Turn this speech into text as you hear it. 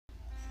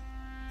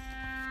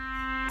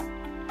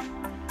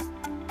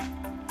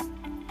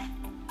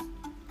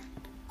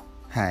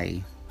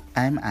Hi,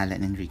 I'm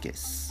Alan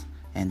Enriquez,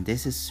 and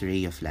this is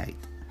Ray of Light.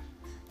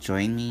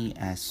 Join me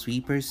as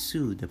we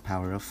pursue the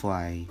power of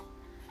why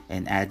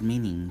and add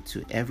meaning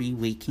to every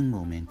waking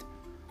moment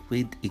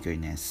with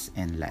eagerness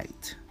and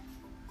light.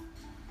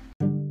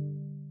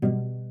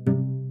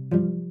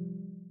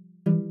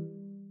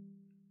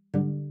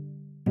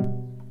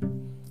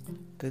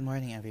 Good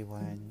morning,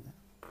 everyone,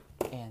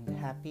 and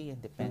happy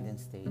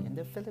Independence Day in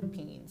the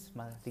Philippines.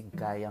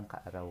 Maligayang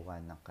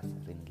kaarawan ng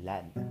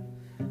kasarinlan.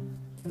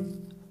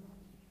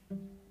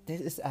 This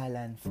is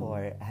Alan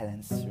for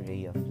Alan's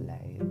Ray of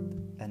Light,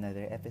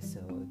 another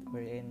episode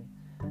wherein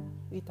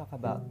we talk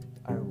about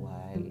our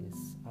whys,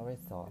 our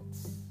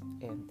thoughts,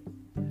 and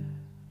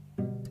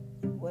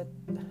what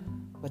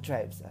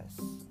drives us.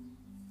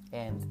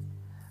 And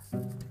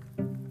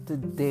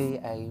today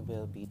I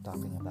will be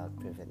talking about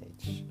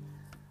privilege.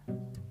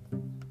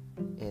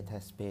 It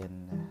has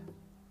been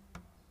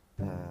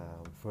a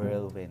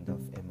whirlwind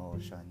of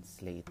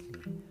emotions lately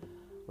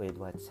with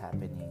what's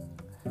happening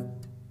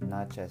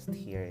not just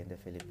here in the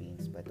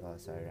Philippines but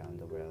also around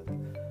the world.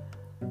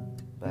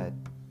 But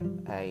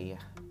I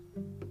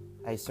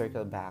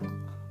circle back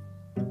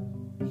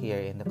here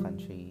in the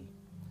country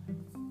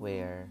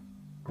where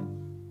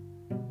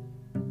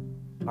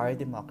our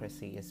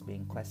democracy is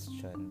being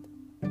questioned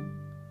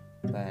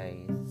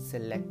by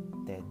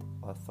selected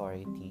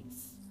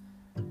authorities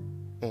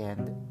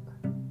and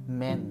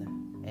men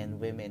and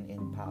women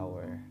in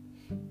power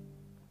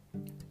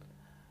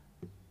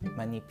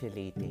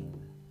manipulating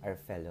our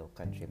fellow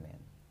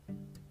countrymen.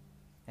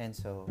 And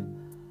so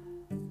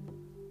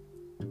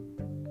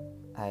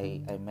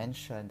I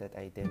mentioned that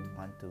I didn't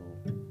want to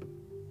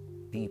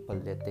be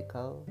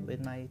political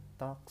with my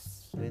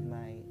talks, with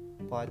my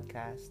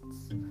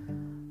podcasts,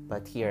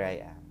 but here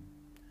I am.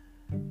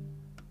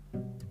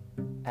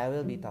 I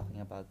will be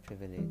talking about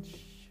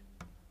privilege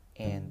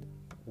and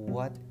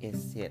what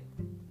is it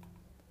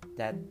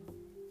that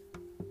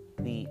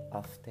we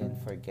often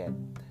forget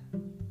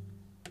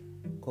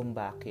kung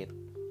bakit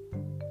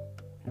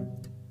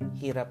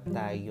hirap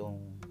tayong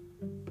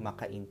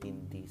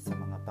makaintindi sa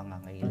mga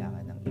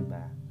pangangailangan ng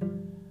iba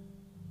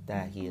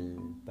dahil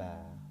ba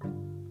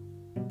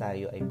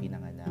tayo ay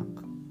pinanganak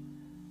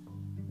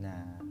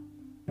na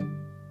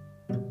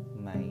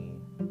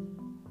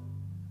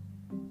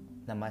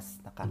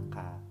mas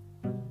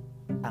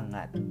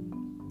nakakaangat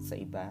sa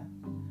iba,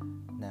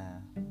 na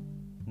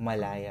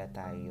malaya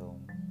tayong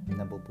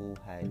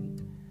nabubuhay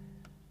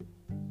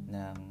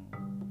ng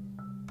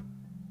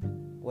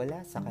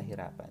wala sa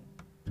kahirapan.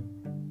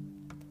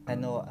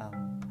 Ano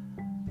ang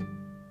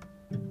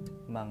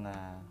mga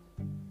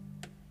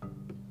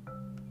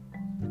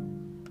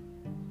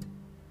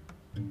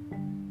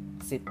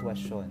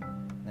sitwasyon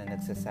na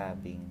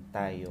nagsasabing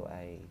tayo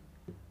ay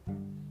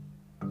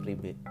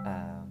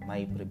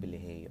may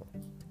pribilehiyo?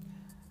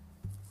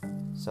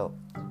 So,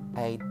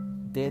 I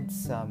did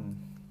some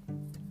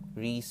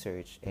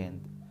research,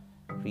 and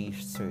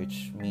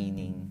research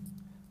meaning,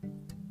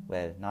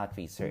 well, not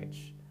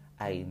research.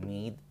 I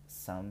made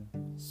some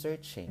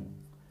searching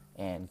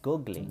and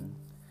googling,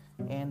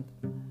 and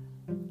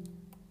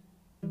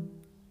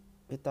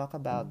we talk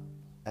about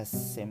as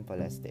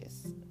simple as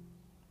this.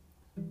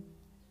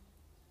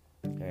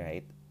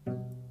 Alright?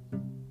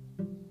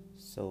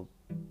 So,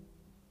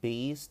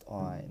 based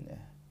on,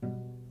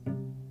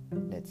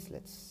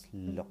 let's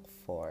look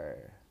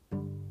for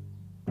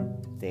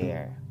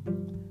there.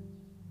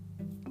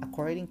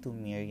 According to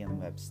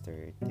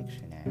Merriam-Webster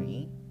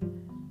Dictionary,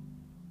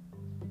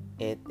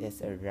 it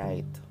is a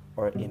right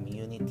or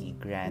immunity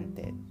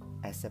granted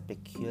as a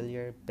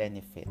peculiar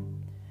benefit,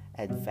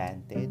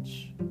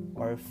 advantage,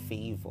 or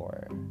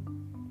favor.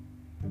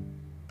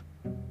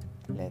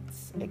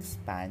 Let's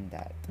expand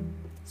that.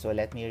 So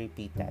let me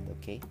repeat that,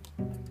 okay?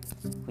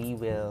 We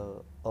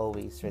will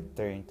always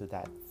return to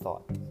that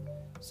thought.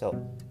 So,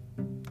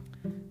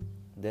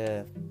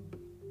 the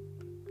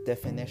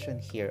definition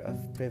here of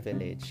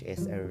privilege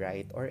is a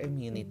right or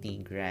immunity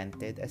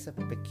granted as a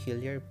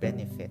peculiar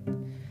benefit,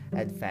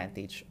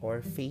 advantage, or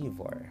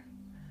favor,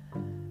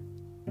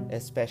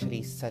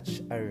 especially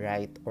such a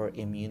right or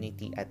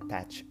immunity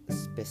attached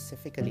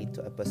specifically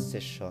to a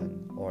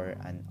position or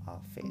an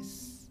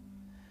office.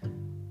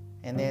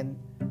 And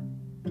then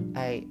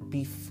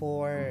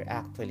before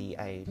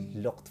I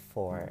looked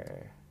for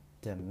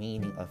the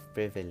meaning of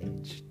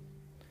privilege,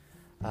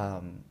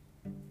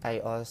 I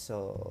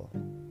also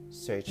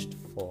searched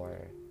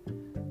for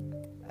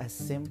a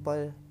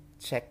simple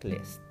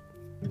checklist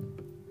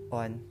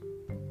on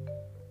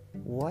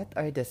what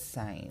are the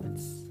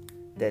signs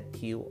that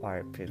you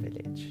are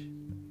privileged.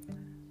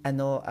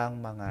 Ano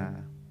ang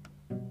mga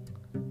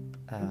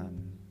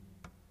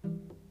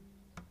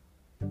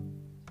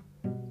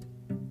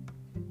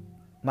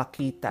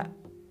makita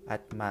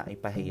at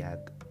maipahayag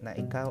na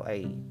ikaw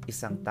ay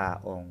isang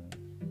taong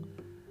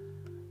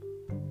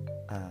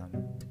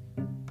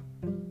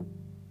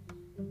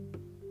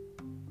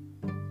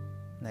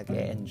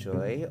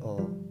nag-e-enjoy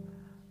o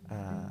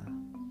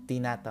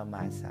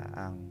tinatamasa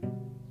ang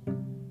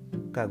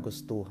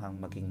kagustuhang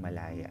maging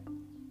malaya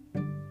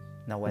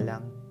na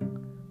walang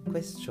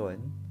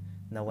question,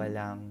 na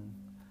walang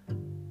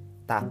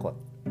takot,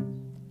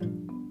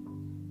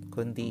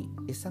 kundi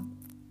isang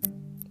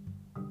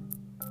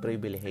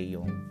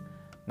pribilehiyong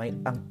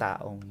ang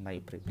taong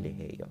may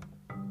pribilehiyo.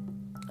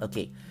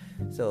 Okay,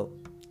 so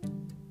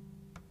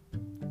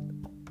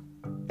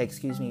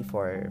excuse me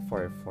for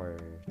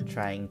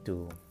trying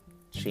to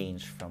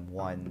change from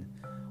one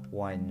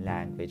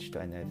language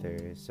to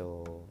another.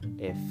 So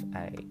if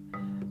I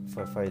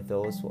for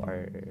those who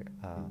are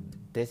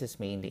this is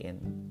mainly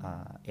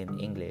in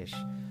English,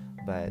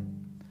 but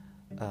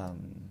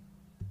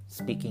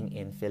speaking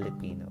in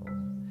Filipino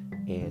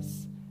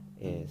is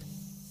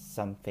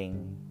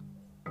something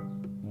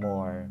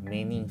more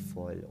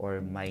meaningful, or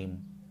may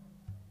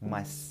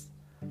mas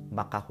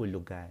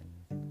makahulugan,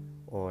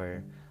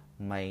 or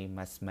may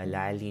mas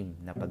malalim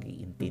na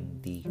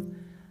pag-iintindi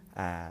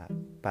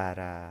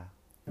para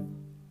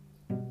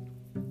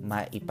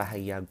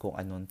maipahayag kung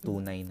anong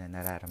tunay na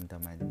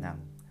nararamdaman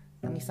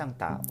ng isang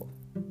tao.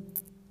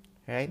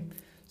 Right?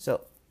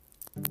 So,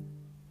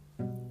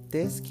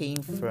 this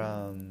came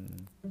from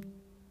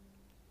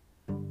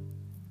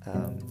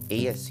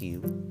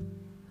ASU.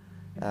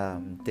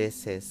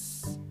 This is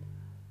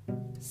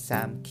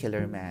Sam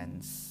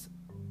Killerman's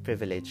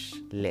privilege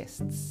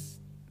lists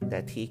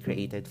that he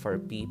created for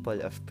people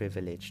of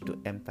privilege to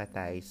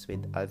empathize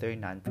with other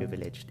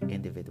non-privileged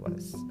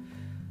individuals.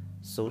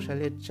 Social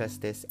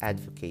justice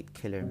advocate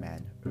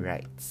Killerman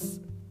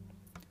writes.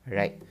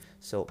 Right.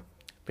 So,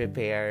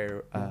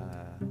 prepare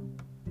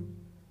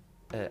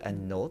a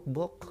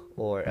notebook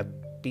or a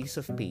piece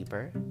of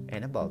paper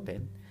and a ball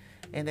pen,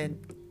 and then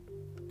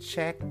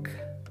check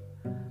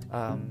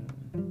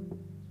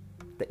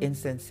the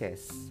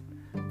instances.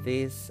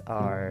 These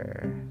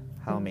are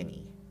how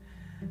many?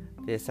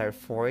 These are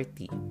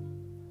 40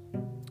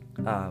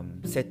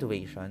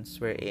 situations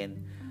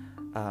wherein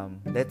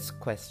let's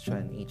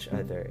question each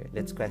other.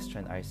 Let's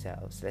question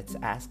ourselves. Let's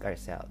ask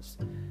ourselves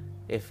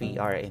if we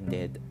are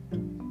indeed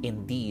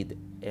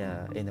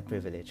in a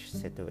privileged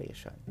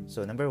situation.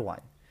 So, number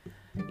 1,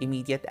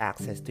 immediate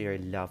access to your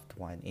loved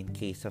one in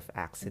case of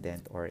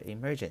accident or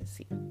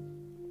emergency.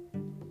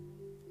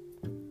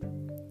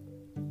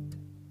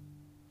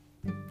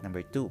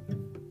 Number 2,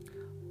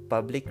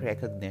 public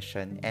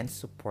recognition and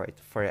support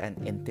for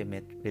an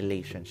intimate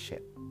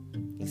relationship.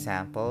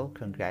 Example,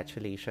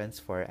 congratulations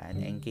for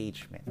an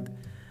engagement.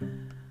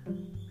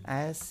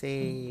 This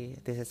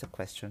is a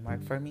question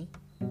mark for me.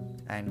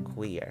 I'm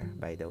queer,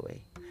 by the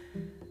way.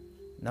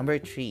 Number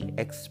 3,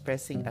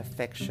 expressing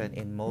affection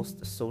in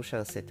most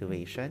social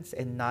situations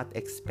and not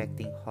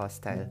expecting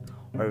hostile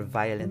or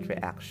violent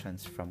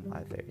reactions from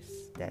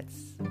others.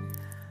 That's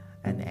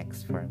an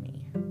X for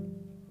me.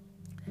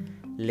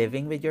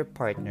 Living with your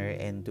partner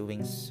and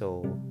doing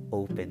so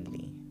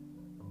openly.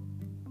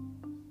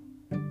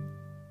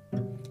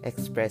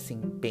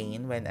 Expressing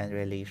pain when a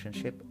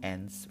relationship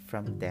ends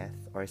from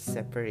death or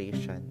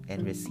separation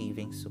and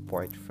receiving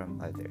support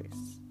from others.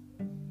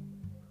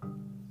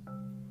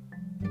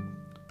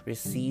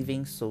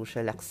 Receiving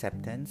social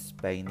acceptance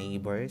by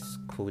neighbors,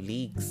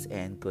 colleagues,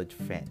 and good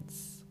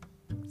friends.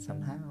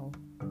 Somehow.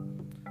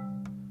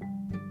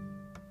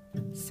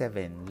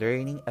 7,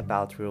 learning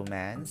about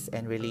romance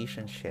and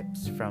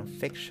relationships from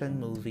fiction,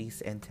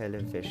 movies, and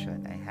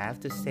television. I have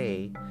to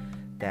say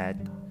that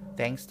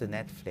thanks to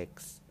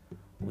Netflix,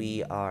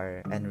 we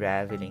are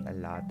unraveling a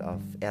lot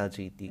of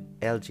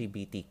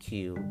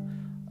LGBTQ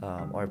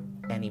or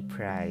any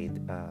pride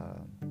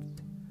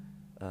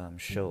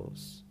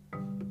shows.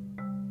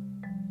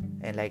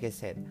 And like I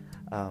said,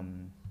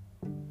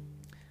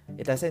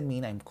 it doesn't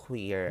mean I'm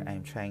queer.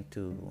 I'm trying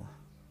to,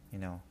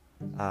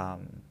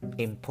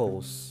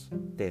 impose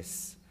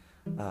this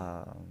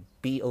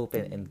be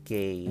open and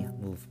gay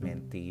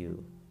movement to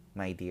you,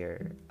 my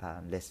dear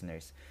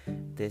listeners.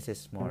 This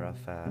is more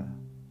of a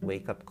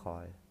wake-up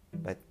call.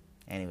 But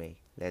anyway,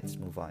 let's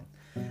move on.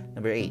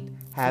 Number 8,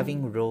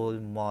 having role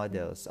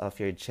models of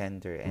your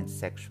gender and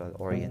sexual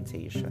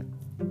orientation.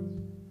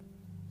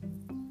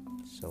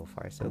 So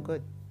far, so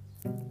good.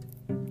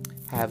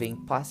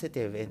 Having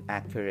positive and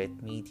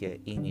accurate media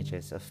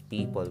images of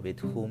people with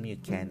whom you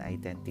can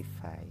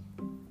identify.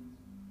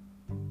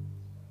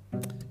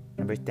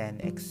 Number 10,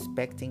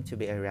 expecting to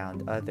be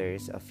around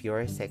others of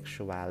your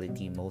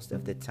sexuality most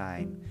of the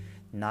time,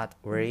 not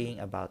worrying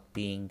about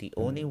being the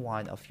only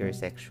one of your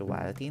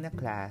sexuality in a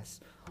class,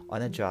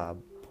 on a job,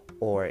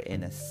 or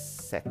in a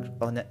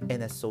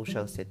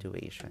social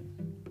situation.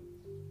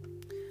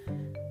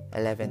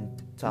 11,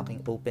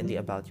 talking openly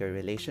about your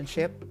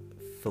relationship,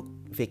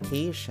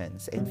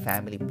 vacations, and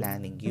family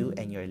planning you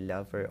and your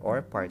lover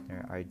or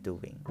partner are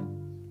doing.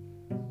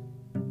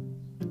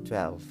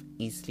 12,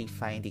 easily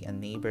finding a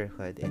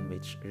neighborhood in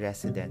which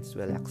residents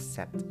will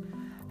accept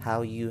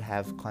how you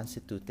have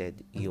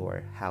constituted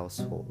your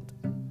household.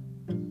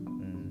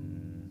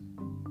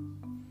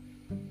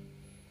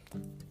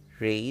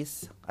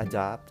 Raise,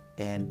 adopt,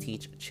 and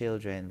teach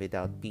children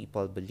without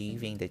people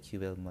believing that you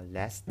will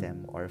molest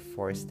them or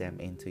force them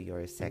into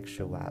your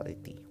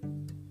sexuality.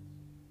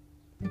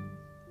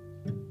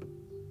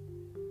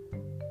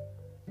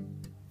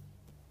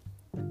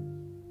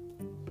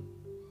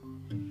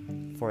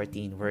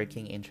 14,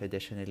 working in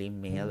traditionally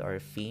male or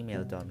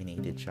female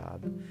dominated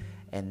job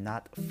and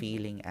not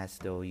feeling as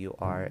though you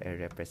are a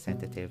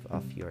representative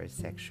of your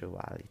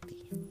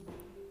sexuality.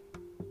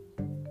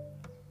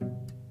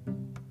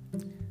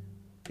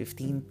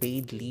 15,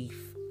 paid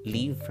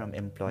leave from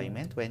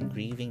employment when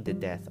grieving the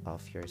death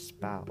of your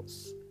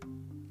spouse.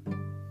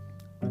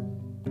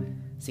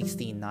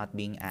 16, not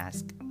being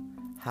asked,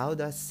 how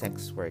does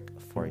sex work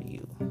for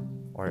you?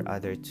 Or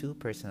other too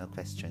personal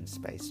questions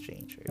by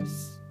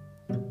strangers.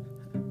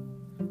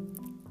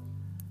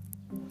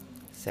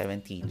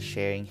 17,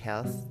 sharing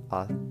health,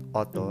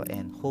 auto,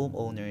 and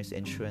homeowners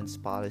insurance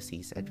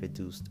policies at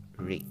reduced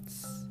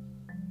rates.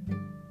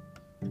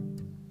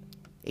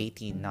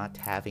 18, not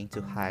having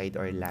to hide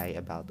or lie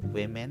about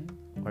women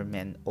or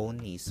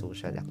men-only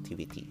social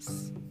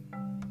activities.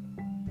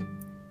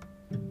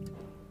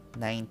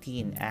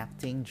 19,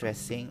 acting,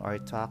 dressing, or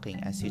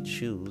talking as you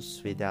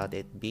choose without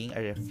it being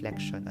a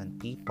reflection on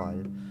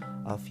people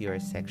of your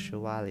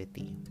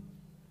sexuality.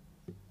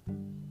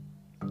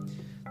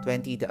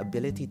 20, the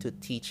ability to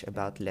teach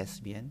about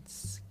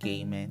lesbians,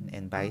 gay men,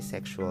 and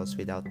bisexuals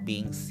without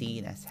being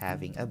seen as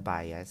having a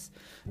bias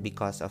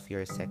because of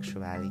your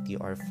sexuality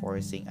or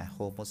forcing a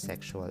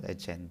homosexual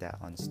agenda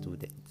on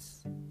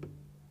students.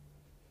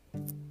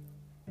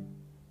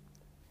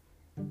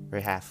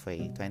 We're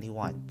halfway.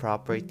 21,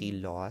 property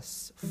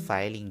laws,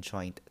 filing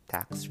joint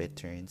tax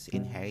returns,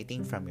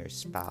 inheriting from your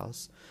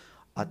spouse,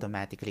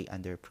 automatically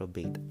under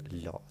probate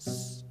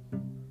laws.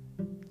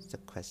 It's a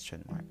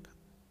question mark.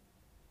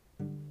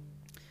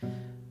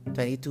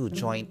 22,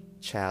 joint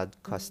child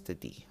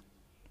custody.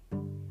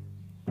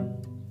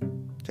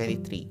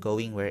 23,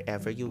 going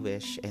wherever you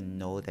wish and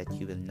know that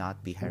you will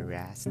not be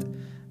harassed,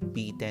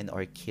 beaten,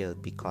 or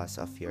killed because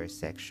of your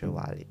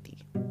sexuality.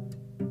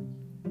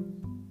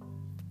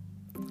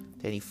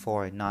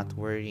 24, not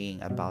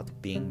worrying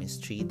about being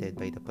mistreated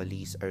by the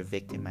police or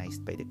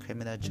victimized by the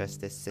criminal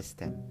justice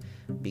system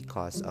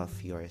because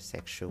of your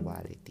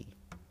sexuality.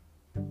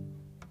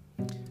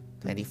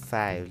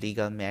 25,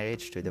 legal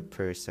marriage to the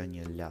person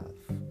you love.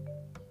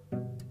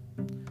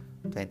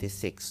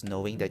 26,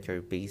 knowing that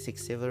your basic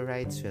civil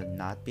rights will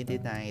not be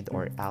denied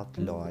or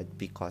outlawed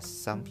because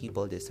some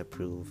people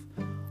disapprove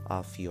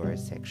of your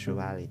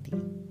sexuality.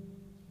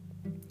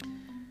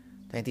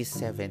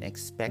 27,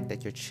 expect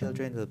that your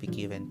children will be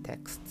given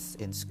texts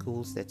in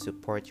schools that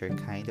support your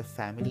kind of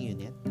family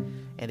unit,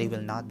 and they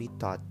will not be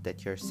taught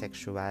that your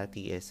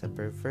sexuality is a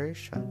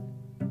perversion.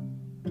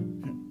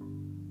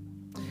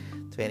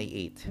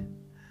 28,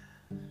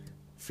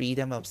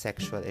 freedom of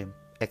sexual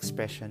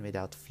expression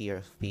without fear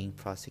of being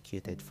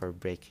prosecuted for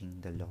breaking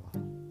the law.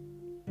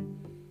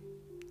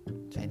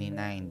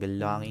 29,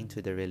 belonging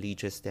to the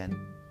religious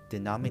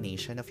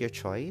denomination of your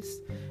choice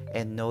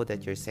and know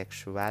that your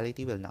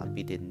sexuality will not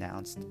be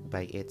denounced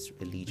by its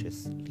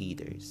religious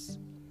leaders.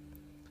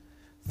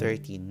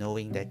 30,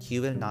 knowing that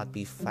you will not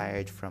be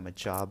fired from a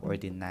job or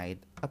denied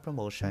a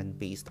promotion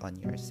based on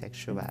your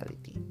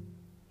sexuality.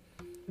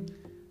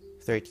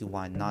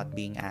 31, not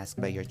being asked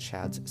by your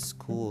child's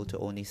school to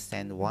only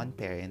send one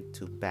parent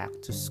to back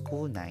to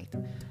school night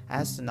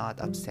as to not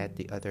upset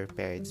the other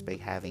parents by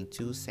having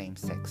two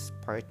same-sex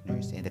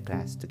partners in the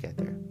class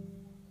together.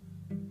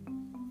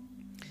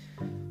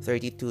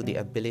 32, the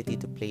ability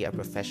to play a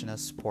professional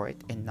sport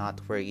and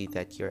not worry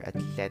that your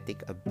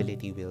athletic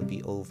ability will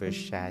be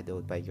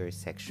overshadowed by your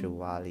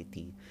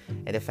sexuality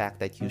and the fact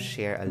that you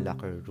share a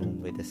locker room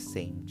with the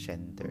same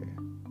gender.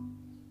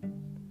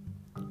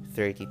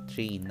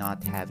 33,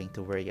 not having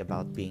to worry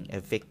about being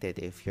evicted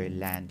if your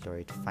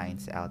landlord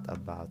finds out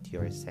about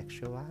your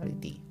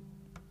sexuality.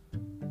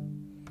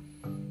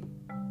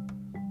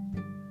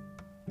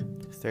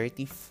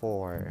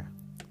 34,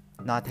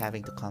 not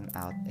having to come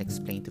out,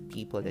 explain to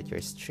people that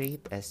you're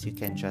straight as you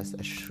can just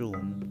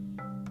assume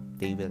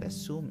they will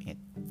assume it.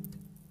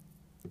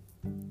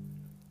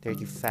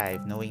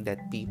 35, knowing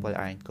that people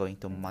aren't going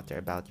to mutter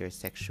about your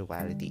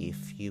sexuality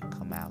if you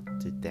come out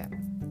to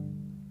them.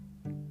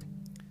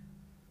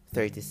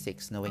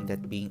 36, knowing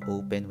that being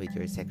open with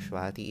your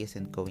sexuality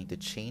isn't going to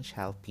change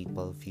how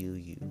people view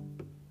you.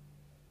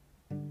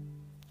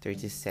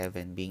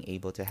 37, being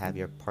able to have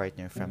your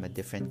partner from a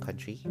different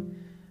country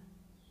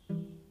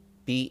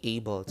be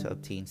able to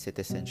obtain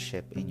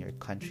citizenship in your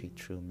country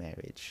through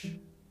marriage.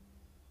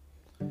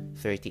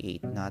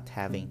 38, not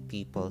having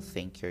people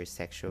think your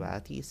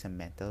sexuality is a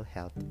mental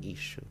health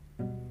issue.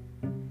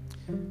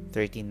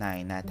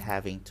 39, not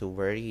having to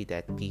worry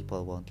that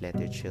people won't let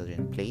their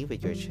children play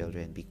with your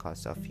children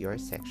because of your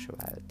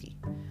sexuality.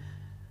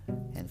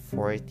 And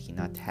 40,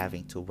 not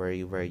having to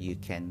worry where you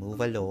can move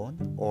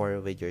alone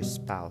or with your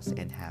spouse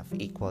and have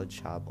equal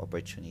job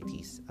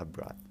opportunities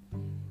abroad.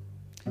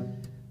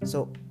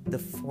 So the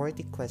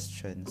 40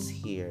 questions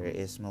here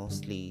is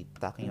mostly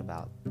talking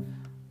about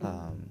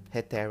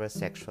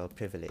heterosexual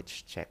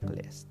privilege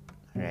checklist,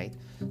 right?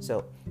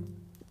 So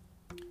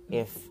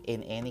if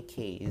in any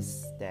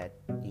case that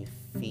you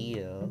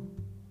feel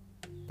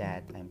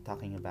that I'm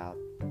talking about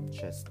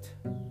just,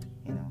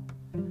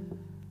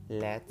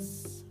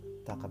 let's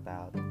talk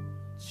about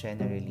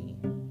generally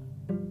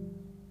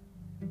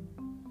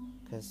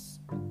because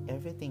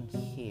everything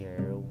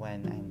here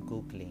when I'm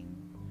Googling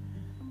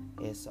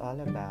is all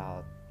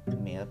about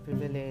male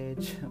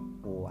privilege,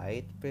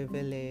 white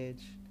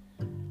privilege.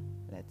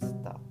 Let's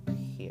stop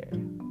here.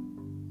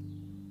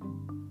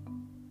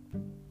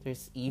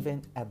 There's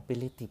even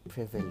ability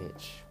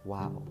privilege.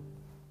 Wow.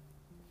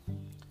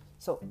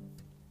 So,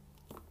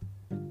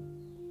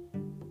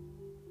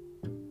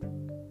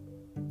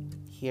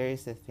 here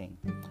is the thing.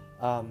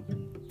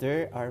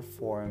 There are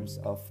forms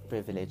of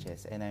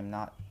privileges, and I'm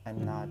not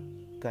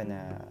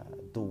gonna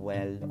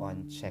dwell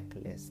on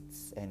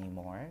checklists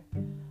anymore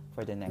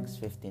for the next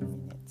 15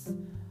 minutes.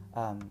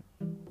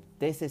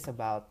 This is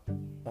about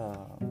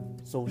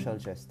social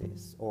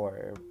justice,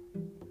 or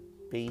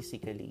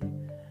basically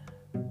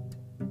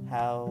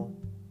how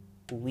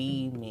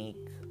we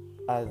make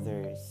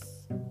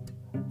others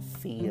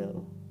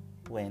feel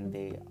when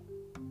they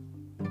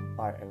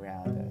are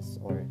around us,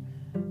 or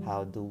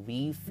how do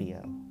we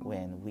feel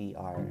when we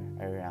are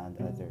around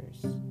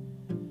others.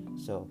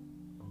 So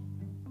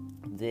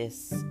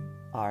these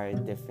are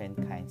different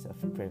kinds of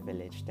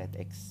privilege that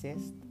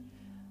exist,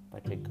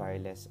 but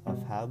regardless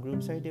of how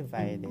groups are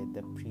divided,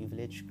 the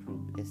privileged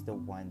group is the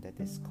one that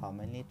is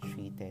commonly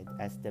treated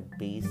as the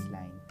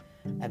baseline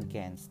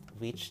against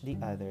which the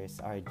others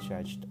are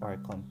judged or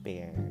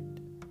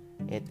compared.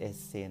 It is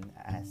seen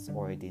as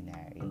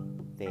ordinary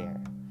there.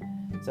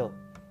 So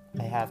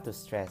I have to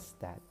stress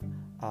that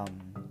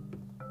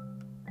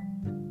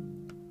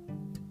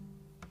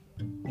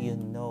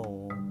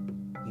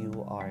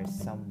you are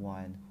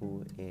someone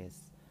who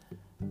is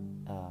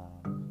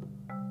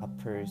a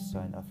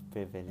person of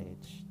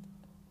privilege.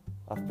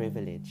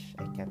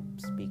 I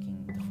kept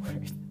speaking the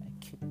word. I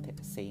keep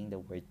saying the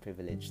word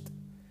privileged,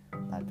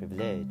 not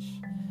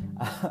privilege.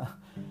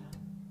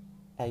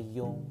 Ay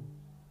yung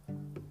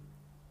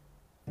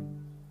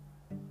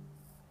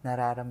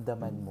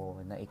nararamdaman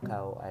mo na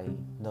ikaw ay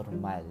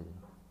normal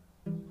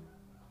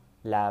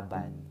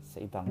laban sa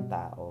ibang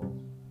tao,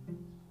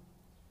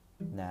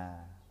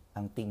 na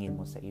ang tingin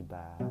mo sa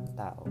ibang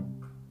tao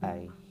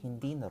ay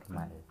hindi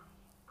normal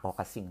o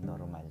kasing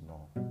normal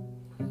mo.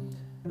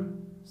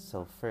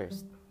 So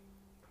first,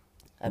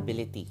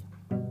 ability.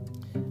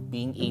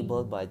 Being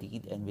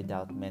able-bodied and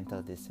without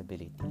mental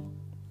disability.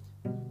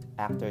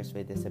 Actors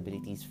with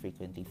disabilities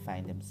frequently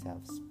find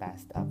themselves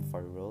passed up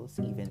for roles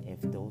even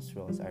if those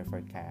roles are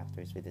for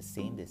characters with the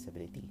same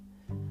disability.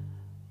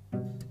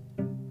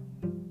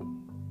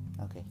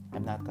 Okay,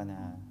 I'm not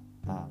gonna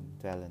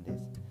dwell on this.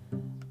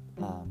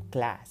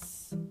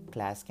 Class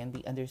can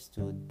be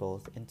understood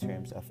both in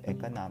terms of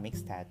economic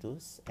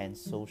status and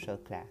social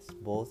class,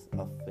 both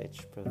of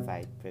which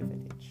provide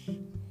privilege.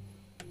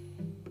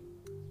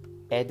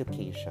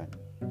 Education.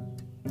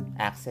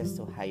 Access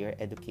to higher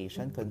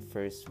education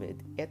confers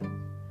with it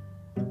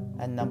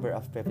a number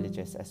of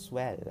privileges as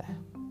well.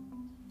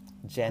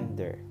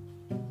 Gender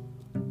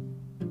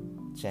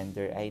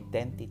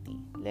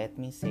identity. Let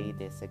me say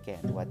this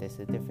again. What is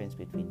the difference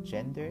between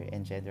gender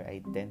and gender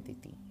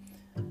identity?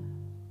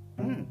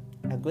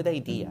 A good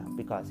idea,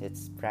 because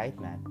it's Pride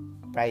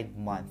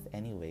Month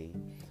anyway.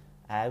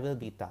 I will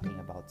be talking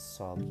about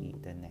Soggy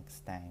the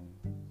next time.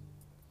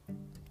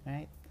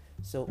 Right?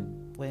 So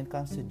when it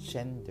comes to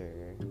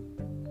gender,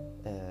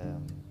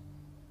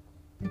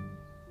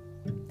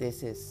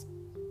 this is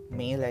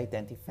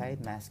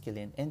male-identified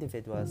masculine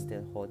individuals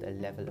still hold a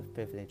level of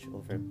privilege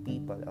over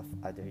people of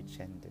other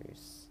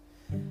genders.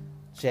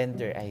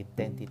 Gender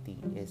identity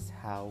is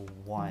how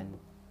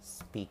one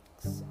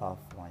speaks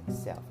of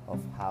oneself, of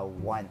how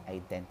one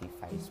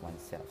identifies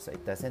oneself. So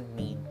it doesn't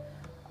mean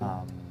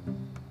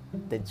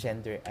the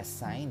gender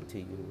assigned to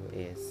you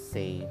is,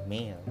 say,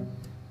 male,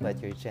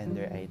 but your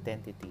gender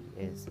identity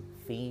is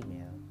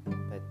female.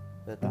 But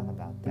we'll talk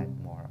about that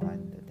more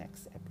on the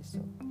next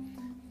episode.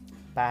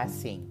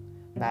 Passing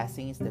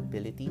is the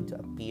ability to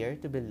appear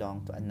to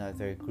belong to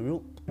another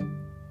group.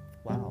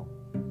 Wow,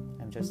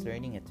 I'm just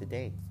learning it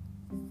today.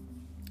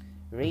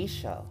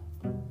 Racial.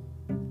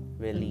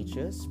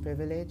 Religious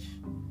privilege,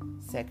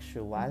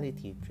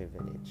 sexuality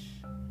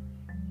privilege.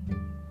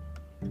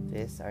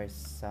 These are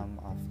some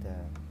of the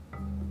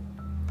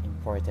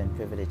important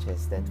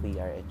privileges that we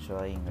are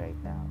enjoying right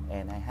now.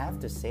 And I have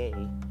to say,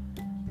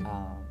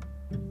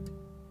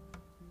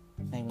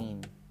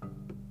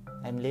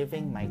 I'm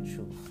living my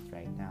truth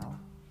right now.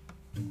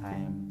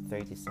 I'm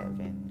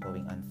 37,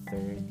 going on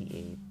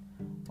 38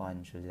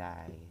 on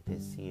July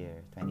this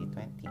year,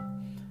 2020.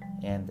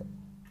 And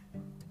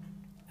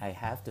I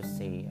have to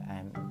say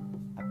I'm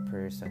a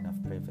person of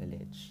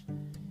privilege.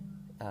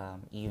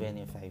 Even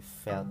if I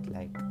felt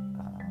like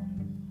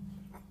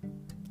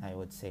I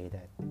would say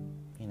that,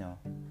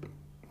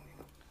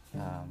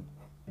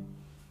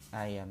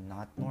 I am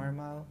not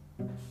normal,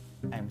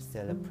 I'm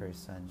still a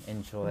person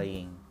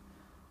enjoying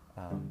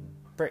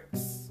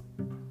perks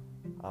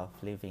of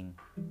living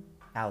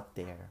out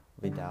there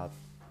without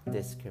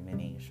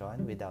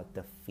discrimination, without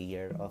the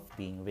fear of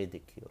being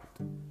ridiculed.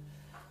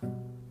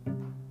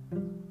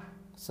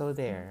 So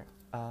there,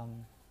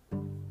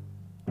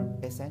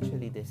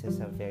 essentially this is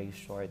a very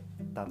short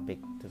topic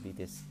to be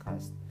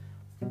discussed,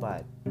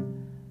 But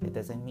it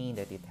doesn't mean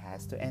that it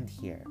has to end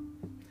here.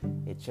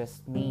 It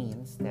just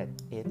means that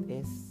it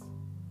is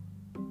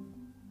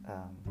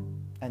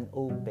an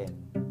open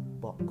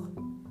book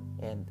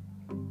and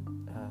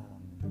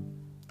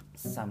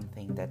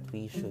something that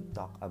we should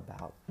talk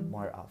about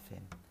more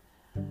often.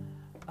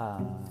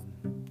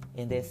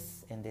 In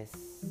this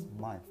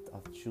month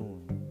of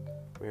June,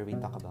 where we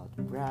talk about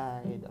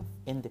pride of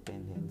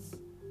independence,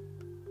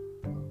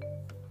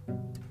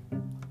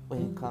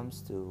 when it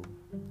comes to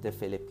the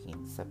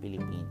Philippines, sa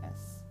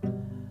Pilipinas,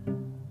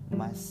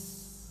 mas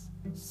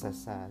sa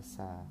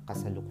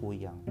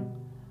kasalukuyang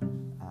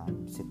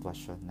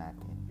sitwasyon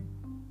natin,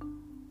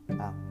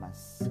 ang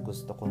mas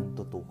gusto kong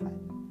tutukan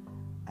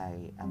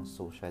ay ang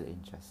social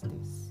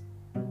injustice,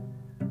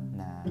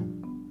 na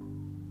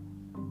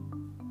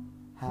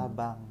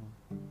habang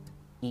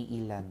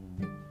iilang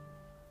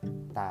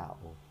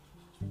tao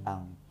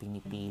ang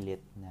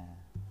pinipilit na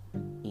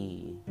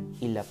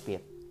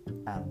ilapit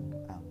ang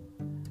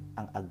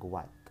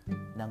agwat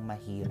ng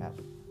mahirap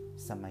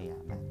sa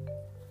mayaman.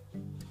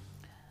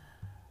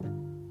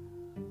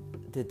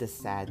 The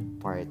sad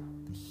part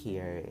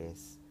here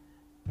is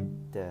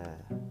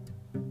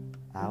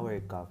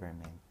our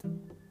government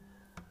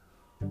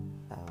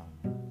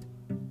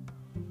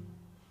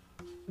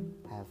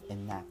have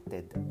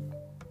enacted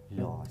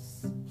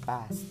laws,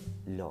 passed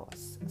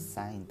laws,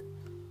 signed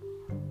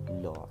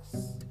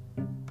laws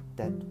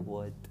that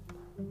would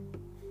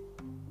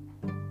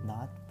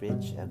not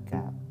bridge a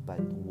gap but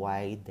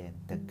widen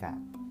the gap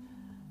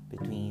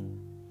between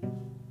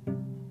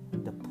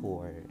the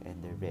poor and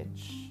the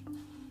rich,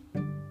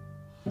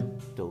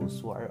 those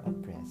who are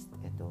oppressed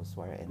and those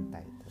who are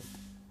entitled,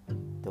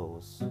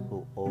 those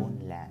who own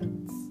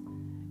lands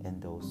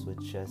and those who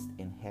just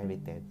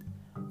inherited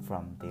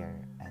from their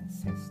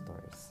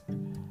ancestors.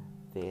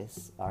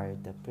 These are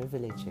the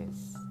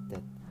privileges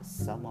that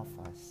some of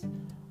us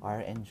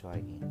are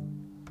enjoying,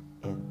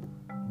 and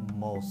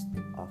most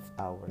of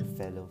our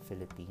fellow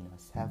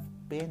Filipinos have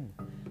been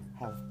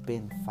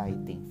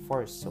fighting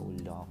for so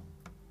long,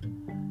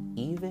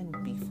 even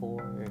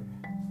before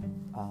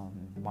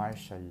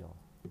martial law,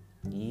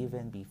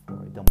 even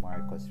before the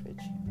Marcos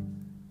regime.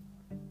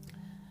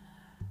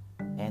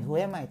 And who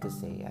am I to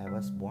say? I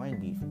was born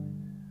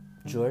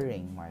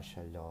during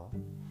martial law,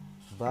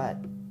 but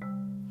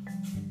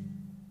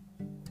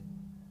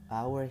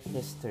our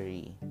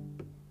history,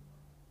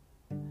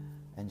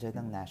 andyan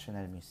ang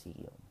National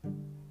Museum,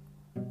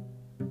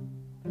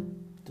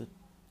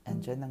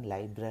 andyan ang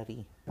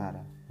library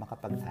para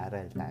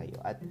makapag-aral tayo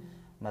at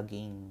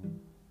maging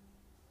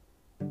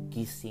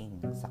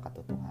gising sa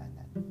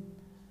katotohanan.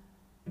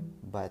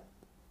 But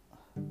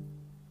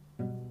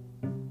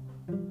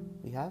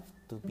we have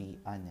to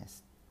be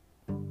honest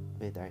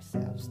with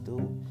ourselves too,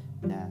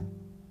 na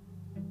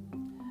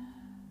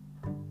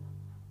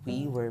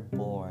we were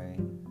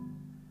born,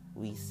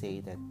 we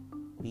say that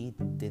we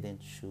didn't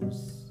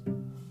choose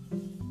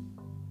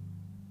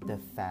the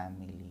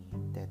family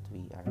that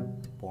we are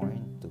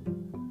born to.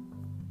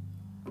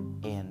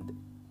 And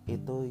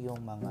ito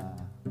yung mga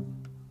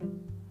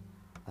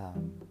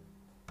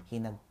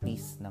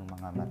hinagpis ng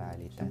mga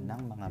maralita,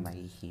 ng mga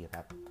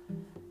mahihirap,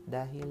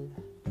 dahil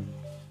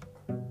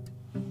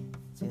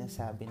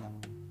sinasabi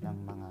ng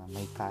mga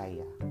may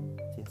kaya,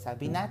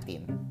 sinasabi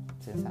natin,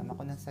 sinasama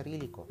ko ng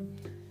sarili ko,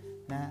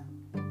 na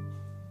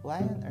why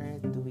on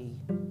earth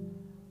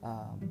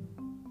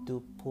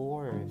do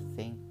poor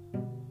think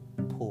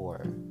poor?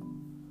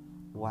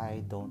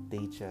 Why don't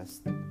they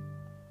just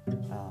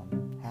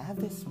have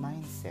this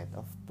mindset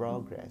of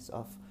progress,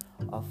 of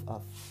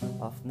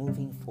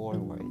moving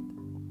forward?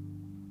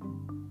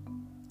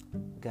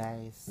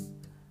 Guys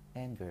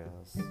and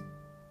girls,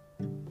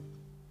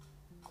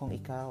 kung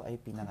ikaw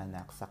ay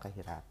pinanganak sa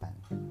kahirapan,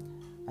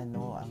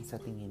 ano ang sa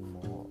tingin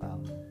mo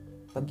ang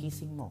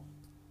paggising mo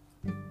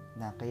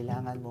na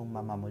kailangan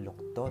mong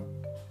mamamuluktot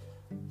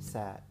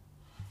sa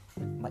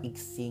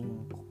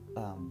maigsing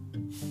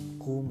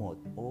kumot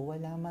o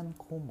wala man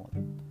kumot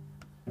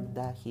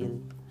dahil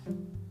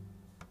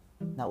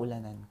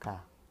naulanan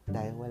ka,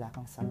 dahil wala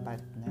kang sapat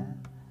na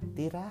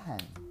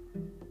tirahan?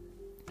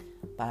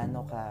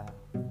 Paano ka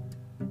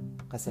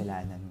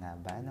kasalanan nga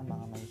ba ng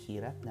mga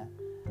mahihirap na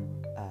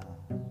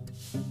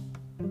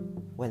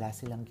wala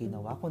silang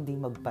ginawa kundi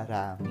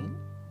magparami?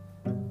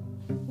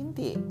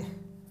 Hindi.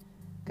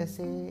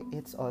 Kasi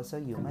it's also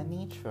human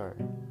nature.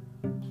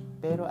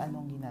 Pero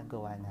anong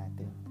ginagawa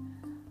natin?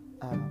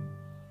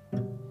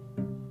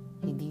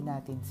 Hindi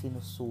natin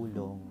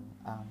sinusulong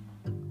ang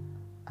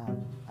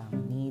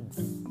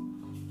needs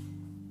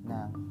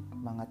ng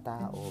mga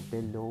tao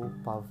below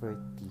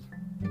poverty.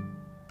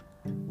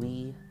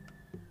 We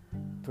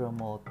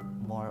promote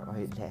more or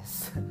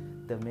less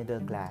the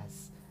middle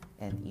class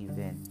and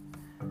even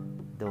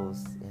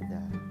those in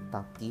the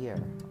top tier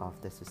of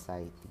the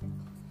society.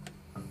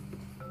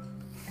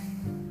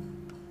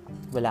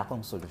 Wala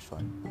akong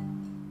solusyon.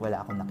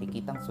 Wala akong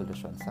nakikitang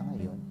solusyon sa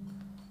ngayon,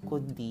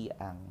 kundi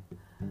ang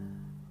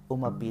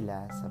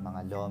umapila sa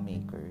mga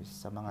lawmakers,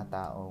 sa mga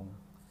taong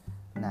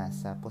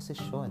nasa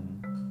posisyon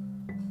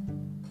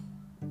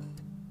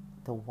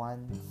the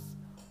ones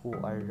who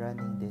are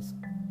running this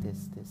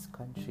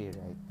country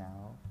right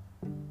now,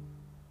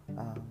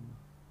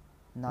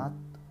 not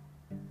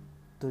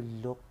to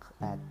look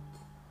at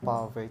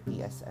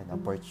poverty as an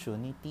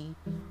opportunity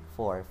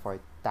for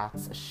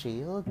tax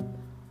shield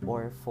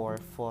or for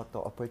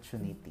photo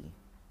opportunity.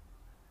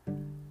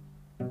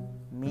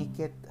 Make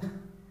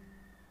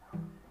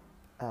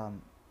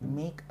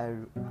a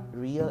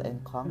real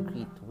and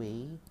concrete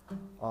way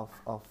of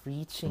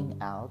reaching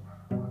out,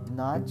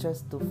 not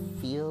just to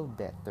feel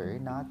better,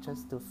 not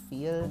just to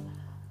feel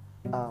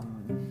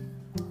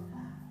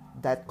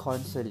that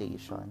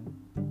consolation,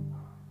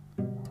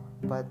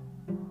 but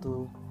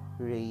to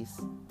raise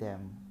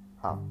them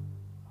up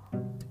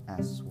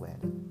as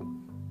well.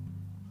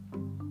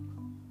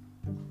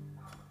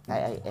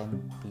 I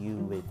end you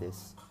with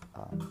this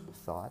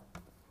thought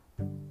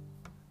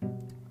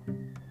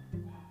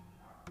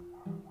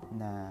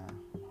na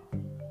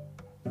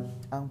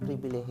ang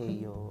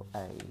pribilehiyo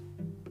ay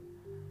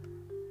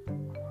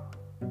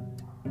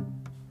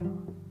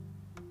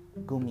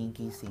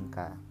gumigising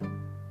ka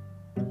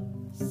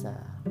sa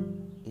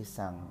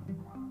isang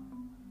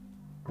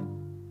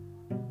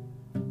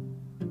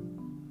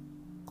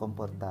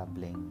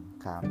komportableng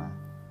kama,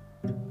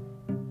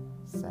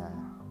 sa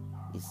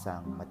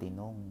isang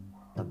matinong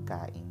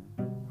pagkain,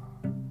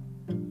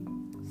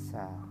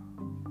 sa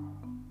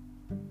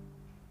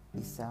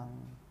isang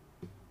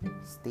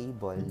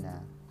stable na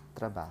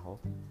trabaho,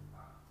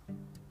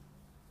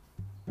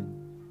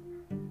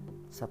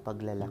 sa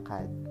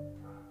paglalakad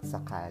sa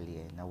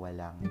kalye na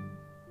walang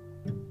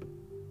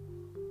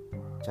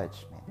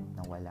judgment,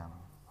 na walang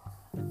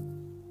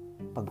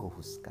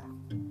paghuhusga.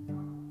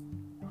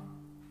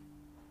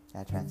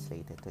 Now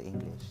translated to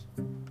English.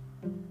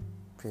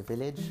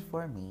 Privilege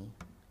for me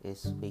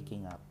is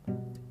waking up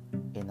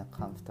in a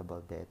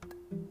comfortable bed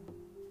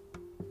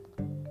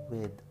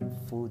with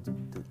food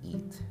to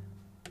eat,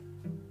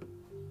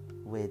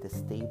 with a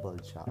stable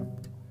job,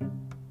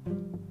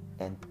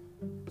 and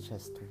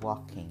just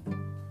walking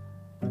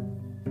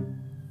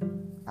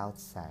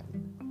outside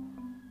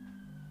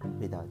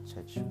without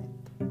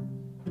judgment.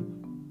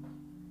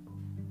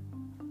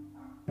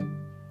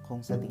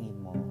 Kung sa tingin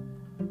mo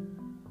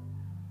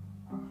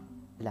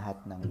lahat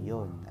ng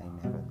yon ay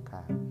meron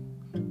ka,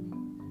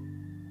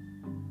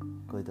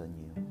 good on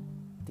you.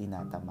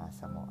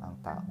 Tinatamasa mo ang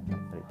taong may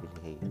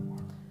pribilehiyo.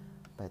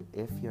 But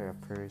if you're a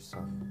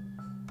person,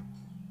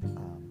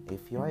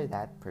 if you're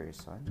that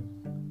person,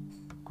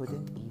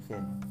 couldn't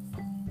even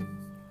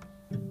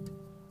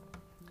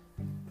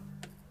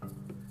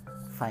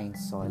find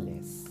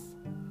solace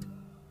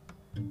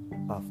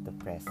of the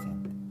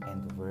present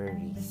and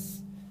worries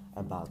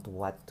about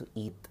what to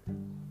eat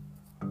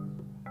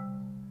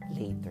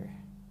later,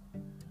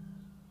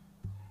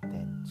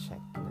 then check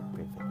your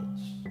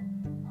privilege.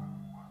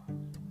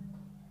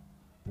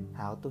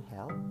 How to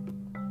help?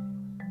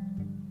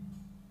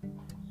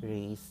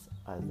 Raise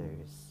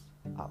others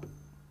up.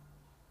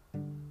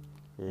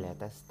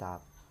 Let us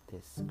stop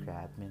this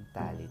grab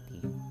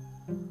mentality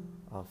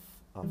of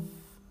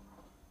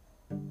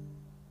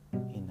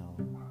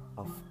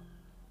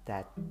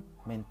that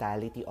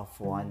mentality of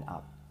one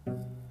up.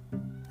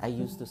 I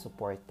used to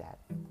support that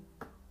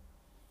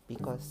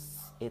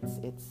because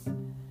it's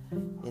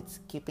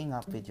keeping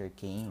up with your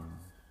game,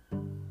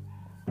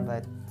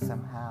 but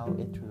somehow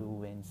it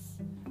ruins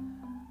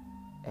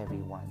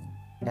everyone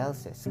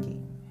else's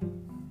game.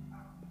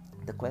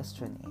 The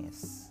question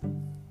is,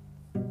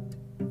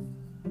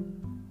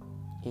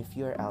 if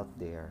you're out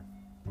there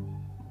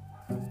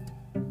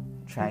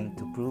trying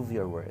to prove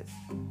your worth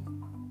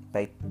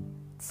by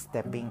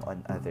stepping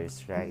on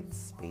others'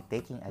 rights, by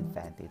taking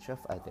advantage of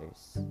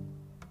others,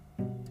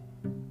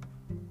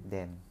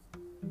 then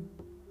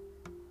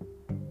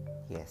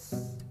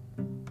yes,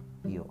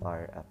 you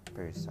are a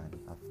person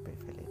of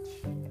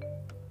privilege.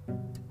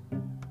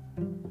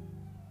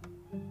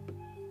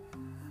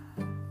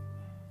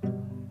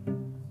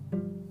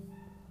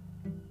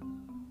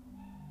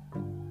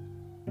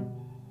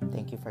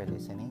 Thank you for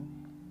listening,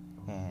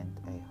 and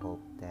I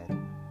hope that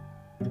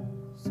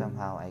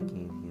somehow I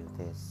gave you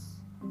this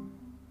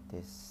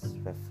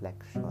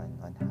reflection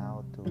on how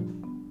to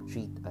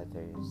treat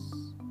others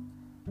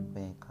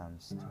when it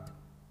comes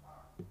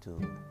to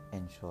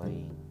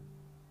enjoying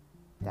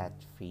that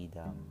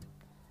freedom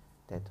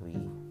that we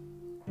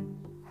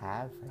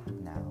have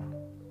right now,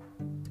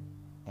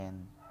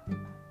 and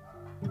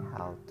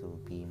how to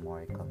be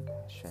more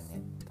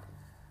compassionate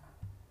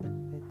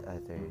with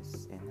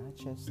others, and not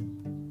just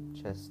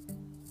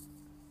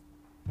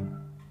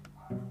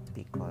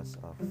because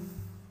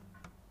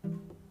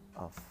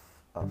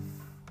of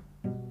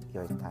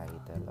your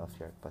title, of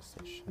your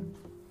position.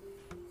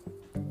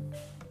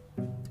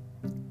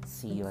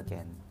 See you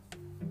again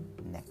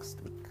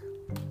next week.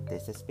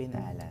 This has been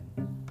Alan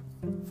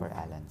for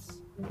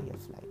Alan's Ray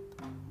of Light.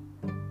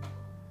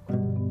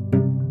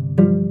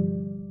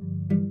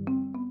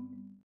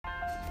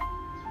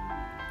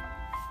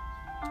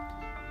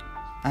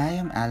 I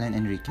am Alan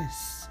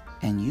Enriquez,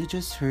 and you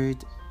just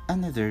heard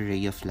another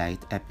Ray of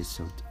Light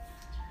episode.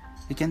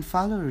 You can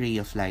follow Ray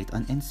of Light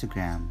on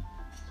Instagram.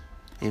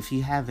 If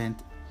you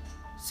haven't,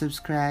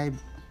 subscribe,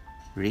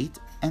 rate,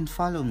 and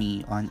follow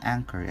me on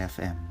Anchor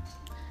FM.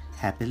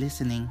 Happy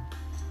listening!